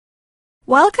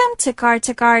Welcome to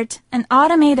Cart2Cart, an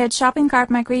automated shopping cart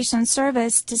migration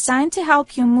service designed to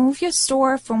help you move your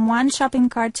store from one shopping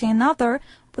cart to another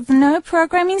with no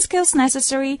programming skills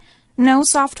necessary, no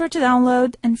software to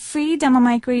download, and free demo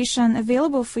migration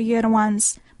available for you at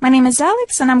once. My name is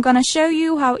Alex, and I'm going to show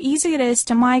you how easy it is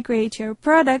to migrate your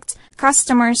products,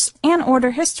 customers, and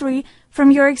order history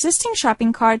from your existing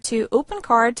shopping cart to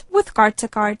OpenCart with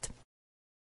Cart2Cart.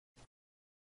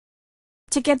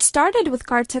 To get started with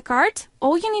Cart2Cart,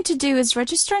 all you need to do is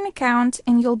register an account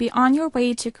and you'll be on your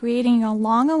way to creating your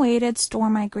long-awaited store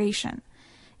migration.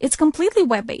 It's completely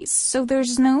web-based, so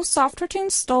there's no software to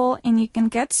install and you can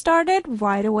get started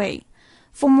right away.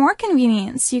 For more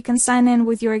convenience, you can sign in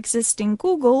with your existing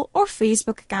Google or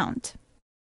Facebook account.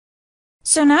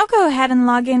 So now go ahead and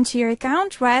log into your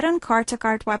account right on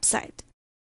Cart2Cart website.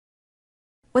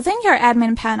 Within your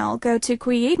admin panel, go to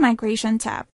Create Migration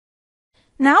tab.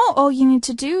 Now all you need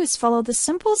to do is follow the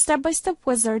simple step-by-step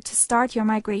wizard to start your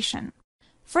migration.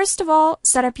 First of all,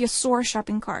 set up your source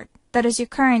shopping cart, that is your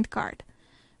current cart.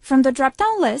 From the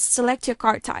drop-down list, select your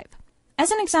cart type.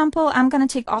 As an example, I'm going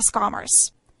to take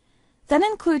Oscommerce. Then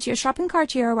include your shopping cart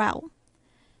URL.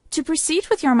 To proceed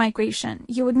with your migration,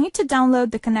 you would need to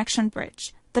download the connection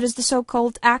bridge, that is the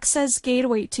so-called access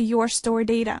gateway to your store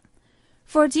data.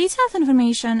 For detailed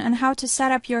information on how to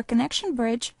set up your connection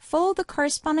bridge, follow the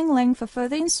corresponding link for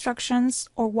further instructions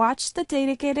or watch the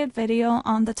dedicated video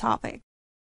on the topic.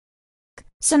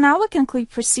 So now we can click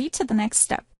Proceed to the next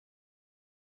step.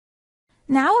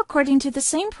 Now, according to the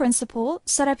same principle,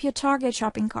 set up your target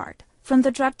shopping cart. From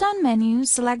the drop-down menu,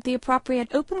 select the appropriate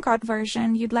OpenCart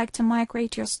version you'd like to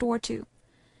migrate your store to.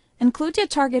 Include your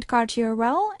target cart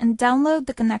URL and download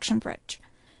the connection bridge.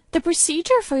 The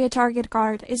procedure for your target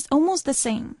cart is almost the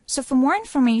same, so for more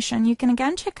information you can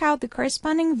again check out the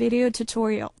corresponding video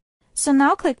tutorial. So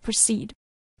now click Proceed.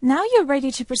 Now you're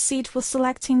ready to proceed with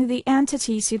selecting the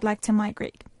entities you'd like to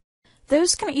migrate.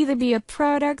 Those can either be your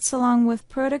products along with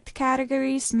product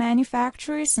categories,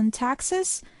 manufacturers and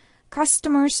taxes,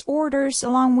 customers, orders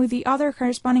along with the other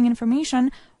corresponding information,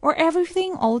 or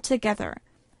everything all together.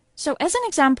 So as an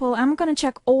example, I'm going to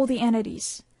check all the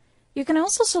entities. You can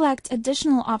also select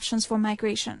additional options for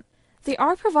migration. They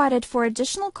are provided for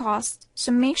additional costs,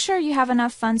 so make sure you have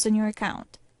enough funds in your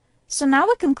account. So now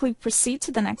we can click Proceed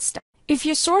to the next step. If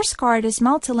your source cart is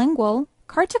multilingual,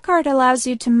 Cart2Cart allows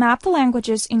you to map the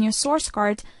languages in your source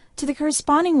cart to the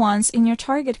corresponding ones in your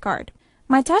target cart.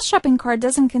 My test shopping cart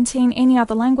doesn't contain any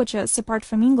other languages apart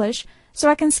from English, so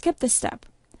I can skip this step.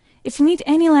 If you need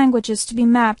any languages to be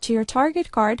mapped to your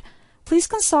target cart, please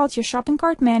consult your shopping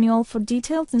cart manual for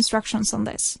detailed instructions on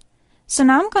this. So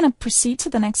now I'm going to proceed to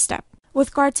the next step.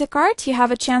 With Cart2Cart, you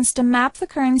have a chance to map the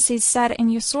currencies set in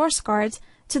your source cart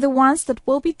to the ones that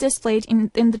will be displayed in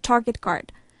the target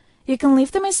cart. You can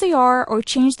leave them as they are or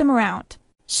change them around.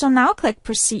 So now click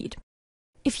Proceed.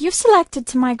 If you've selected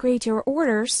to migrate your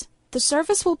orders, the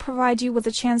service will provide you with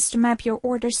a chance to map your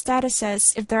order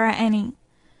statuses if there are any.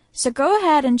 So go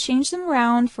ahead and change them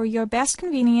around for your best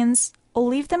convenience, or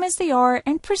leave them as they are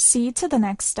and proceed to the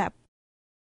next step.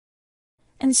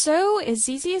 And so, as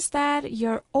easy as that,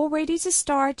 you're all ready to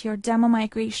start your demo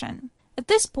migration. At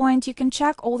this point, you can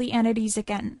check all the entities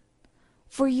again.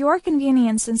 For your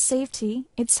convenience and safety,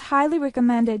 it's highly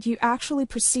recommended you actually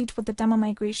proceed with the demo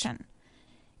migration.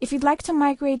 If you'd like to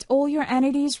migrate all your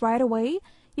entities right away,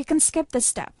 you can skip this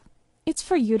step. It's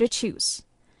for you to choose.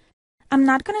 I'm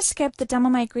not going to skip the demo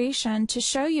migration to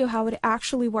show you how it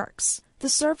actually works. The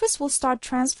service will start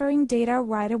transferring data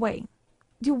right away.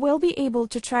 You will be able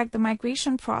to track the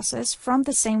migration process from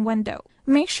the same window.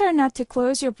 Make sure not to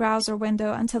close your browser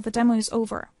window until the demo is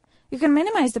over. You can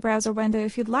minimize the browser window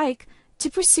if you'd like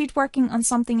to proceed working on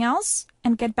something else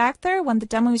and get back there when the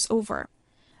demo is over.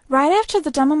 Right after the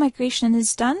demo migration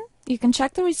is done, you can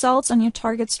check the results on your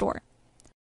target store.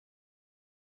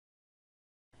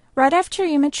 Right after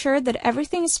you make sure that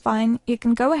everything is fine, you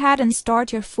can go ahead and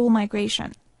start your full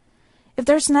migration. If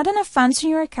there's not enough funds in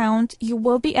your account, you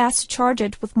will be asked to charge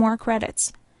it with more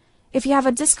credits. If you have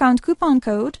a discount coupon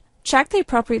code, check the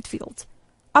appropriate field.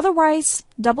 Otherwise,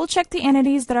 double-check the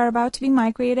entities that are about to be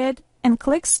migrated and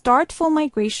click Start Full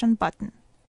Migration button.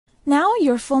 Now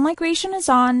your full migration is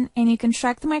on and you can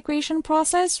track the migration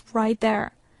process right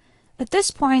there. At this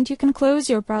point, you can close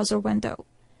your browser window.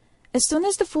 As soon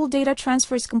as the full data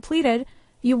transfer is completed,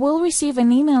 you will receive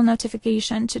an email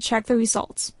notification to check the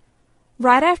results.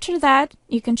 Right after that,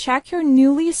 you can check your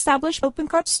newly established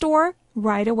OpenCart store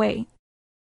right away.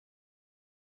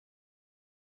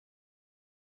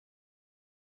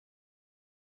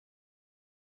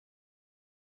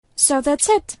 So that's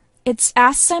it. It's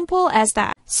as simple as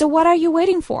that. So what are you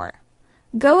waiting for?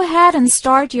 Go ahead and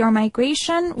start your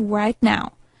migration right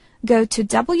now. Go to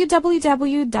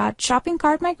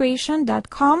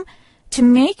www.shoppingcartmigration.com to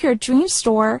make your dream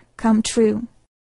store come true.